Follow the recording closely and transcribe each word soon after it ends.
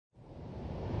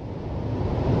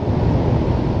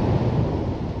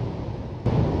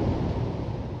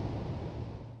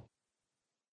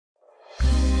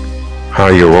Hi,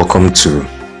 you're welcome to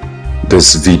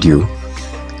this video.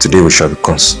 Today we shall be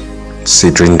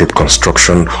considering the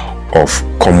construction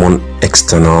of common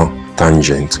external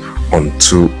tangent on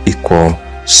two equal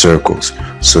circles.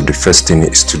 So the first thing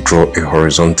is to draw a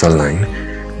horizontal line,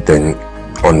 then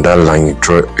on that line you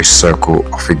draw a circle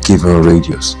of a given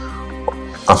radius.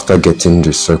 After getting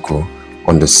the circle,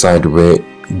 on the side where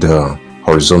the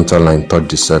horizontal line touch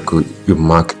the circle, you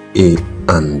mark A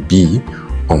and B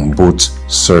on both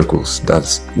circles.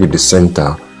 That's with the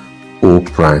center O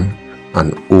prime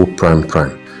and O prime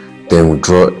prime. Then we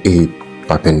draw a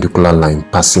perpendicular line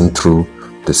passing through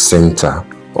the center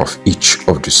of each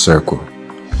of the circle.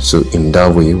 So in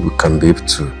that way we can be able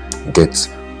to get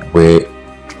where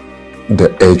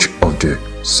the edge of the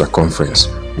circumference,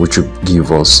 which will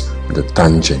give us the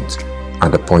tangent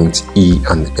at the point E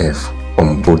and F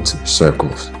on both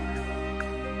circles.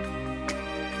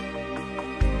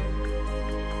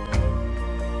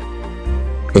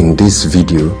 In this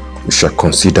video, we shall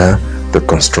consider the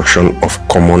construction of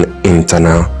common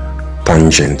internal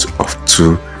tangent of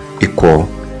two equal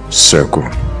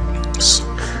circles.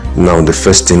 Now the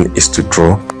first thing is to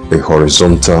draw a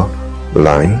horizontal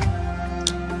line.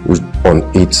 On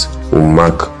it we'll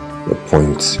mark the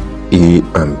points A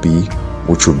and B,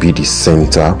 which will be the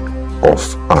center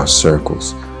of our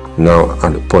circles. Now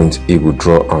at the point A we'll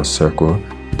draw our circle,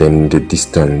 then the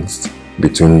distance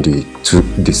between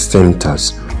the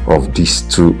centers of these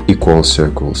two equal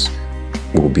circles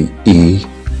will be A,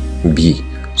 B.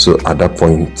 So at that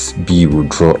point B will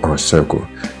draw our circle.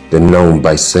 Then now we'll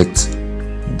bisect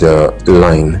the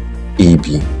line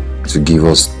AB to give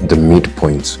us the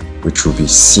midpoint, which will be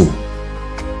C.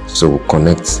 So we'll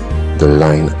connect the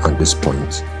line at this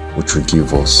point, which will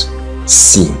give us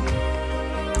C.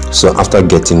 So after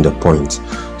getting the point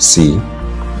C,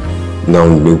 now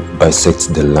we'll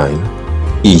bisect the line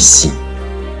EC.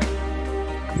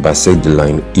 Bisect the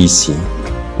line EC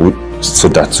so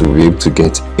that we'll be able to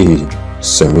get a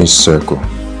semicircle,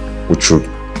 which will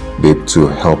be able to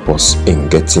help us in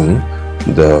getting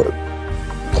the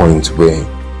point where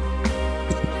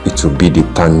it will be the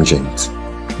tangent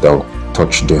that will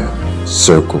touch the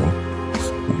circle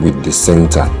with the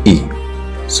center E.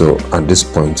 So at this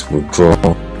point we'll draw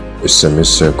a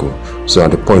semicircle. So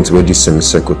at the point where this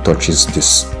semicircle touches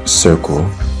this circle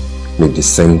with the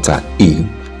center E,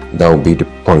 that will be the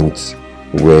point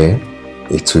where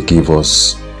it will give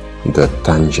us the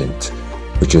tangent,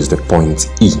 which is the point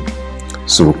E.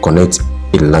 So we'll connect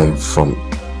a line from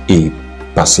A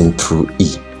passing through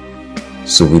E.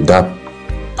 So with that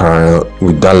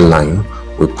line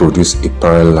we produce a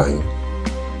parallel line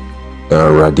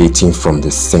radiating from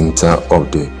the center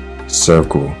of the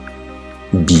circle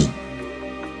B.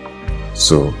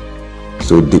 So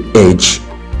the edge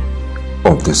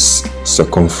of the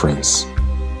circumference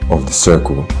of the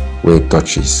circle where it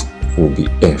touches will be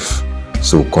F.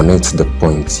 So we'll connect the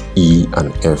points E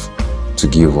and F to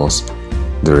give us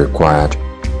the required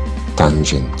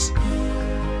tangent.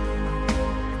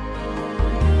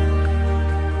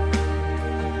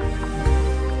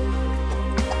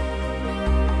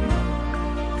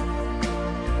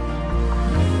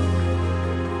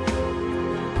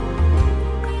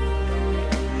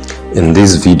 In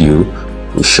this video,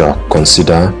 we shall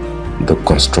consider the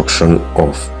construction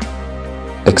of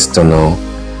external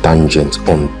tangent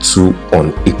on two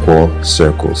unequal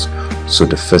circles. So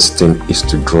the first thing is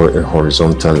to draw a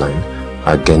horizontal line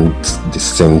against the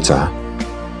center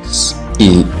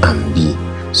A and B.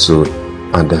 So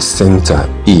at the center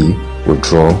A, we'll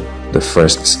draw the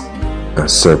first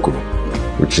circle,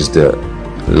 which is the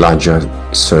larger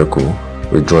circle.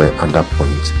 We draw it at that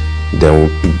point. Then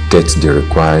we'll get the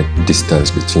required distance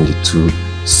between the two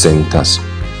centers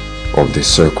of the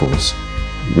circles,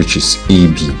 which is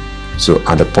AB. So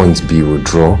at the point B we'll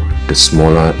draw the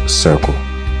smaller circle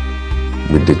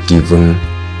with the given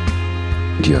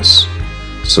radius.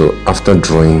 So after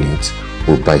drawing it,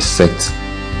 we'll bisect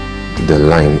the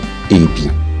line AB.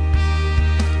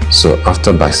 So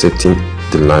after bisecting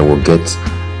the line, we'll get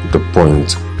the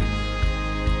point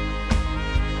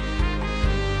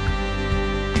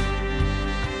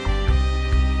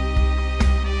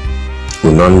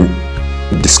we'll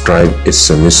now describe a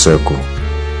semicircle.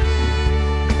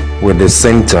 With the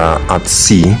center at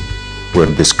C,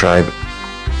 we'll describe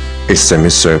a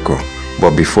semicircle.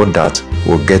 But before that,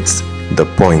 we'll get the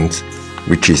point,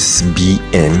 which is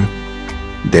BM.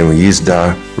 Then we use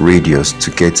that radius to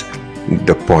get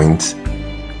the point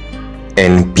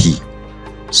NP.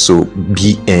 So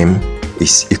BM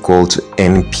is equal to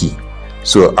NP.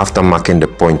 So after marking the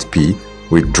point P,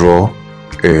 we draw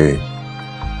a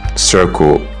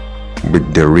circle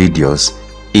with the radius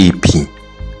AP.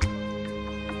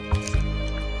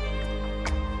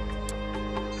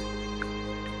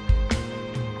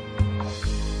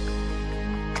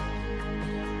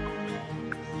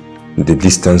 the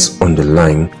distance on the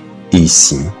line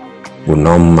AC will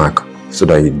now mark so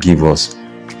that it gives us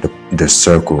the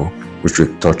circle which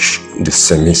will touch the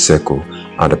semicircle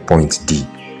at the point D.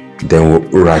 Then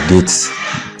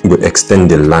we'll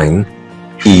extend the line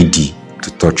AD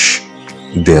to touch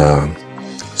the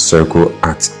circle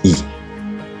at E.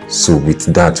 So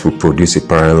with that, we produce a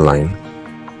parallel line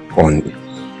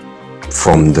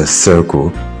from the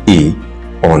circle A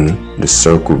on the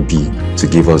circle B to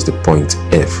give us the point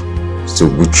F, so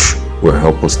which will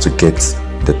help us to get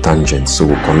the tangent. So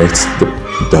we'll connect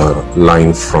the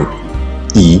line from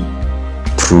E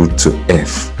through to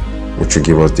F, which will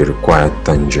give us the required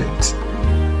tangent.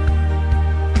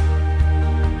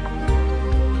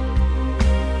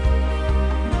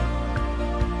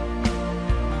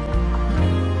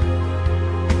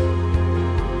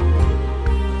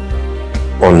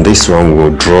 On this one,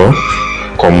 we'll draw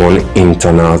common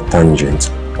internal tangents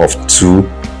of two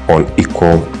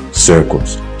unequal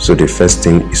circles. So the first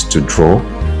thing is to draw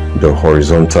the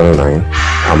horizontal line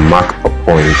and mark a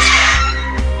point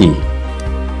E.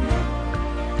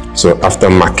 So after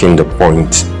marking the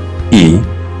point E,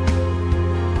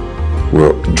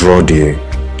 we'll draw the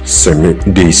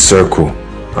circle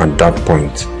at that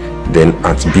point. Then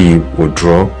at B, we'll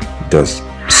draw the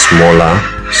smaller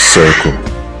circle.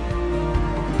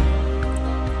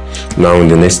 Now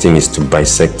the next thing is to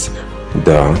bisect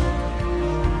the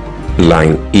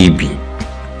line AB.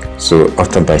 So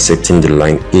after bisecting the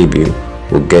line AB,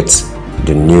 we'll get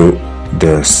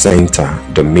the center,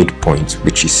 the midpoint,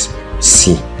 which is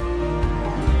C.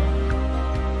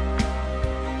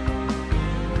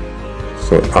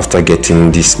 So after getting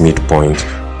this midpoint,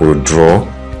 we'll draw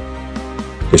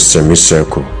a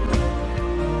semicircle.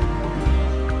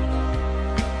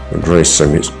 We'll draw a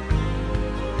semicircle.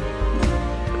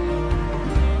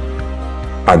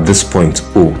 At this point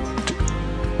O,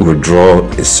 we'll draw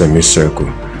a semicircle.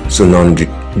 So now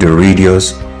the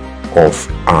radius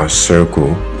of our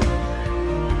circle,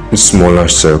 the smaller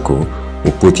circle,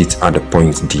 we'll put it at the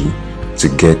point D to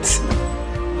get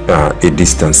a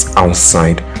distance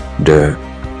outside the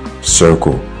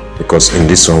circle, because in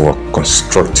this one we're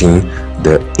constructing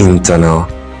the internal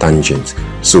tangent.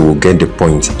 So we'll get the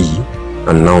point E,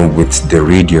 and now with the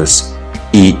radius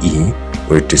AE,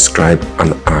 we'll describe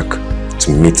an arc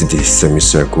to meet the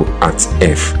semicircle at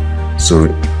F. So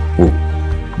we'll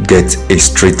get a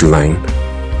straight line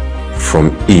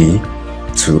from E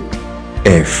to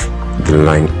F. The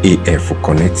line AF will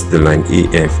connect the line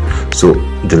AF. So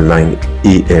the line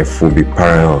AF will be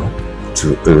parallel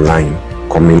to a line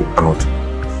coming out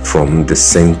from the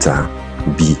center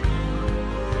B.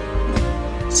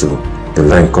 So the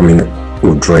line coming,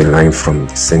 we'll draw a line from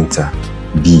the center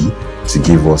B to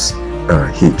give us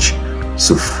H.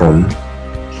 So from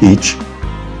H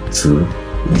to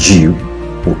G,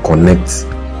 will connect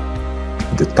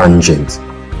the tangent,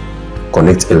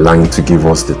 connect a line to give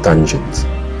us the tangent.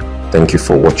 Thank you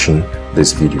for watching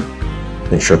this video.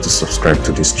 Ensure to subscribe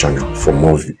to this channel for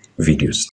more videos.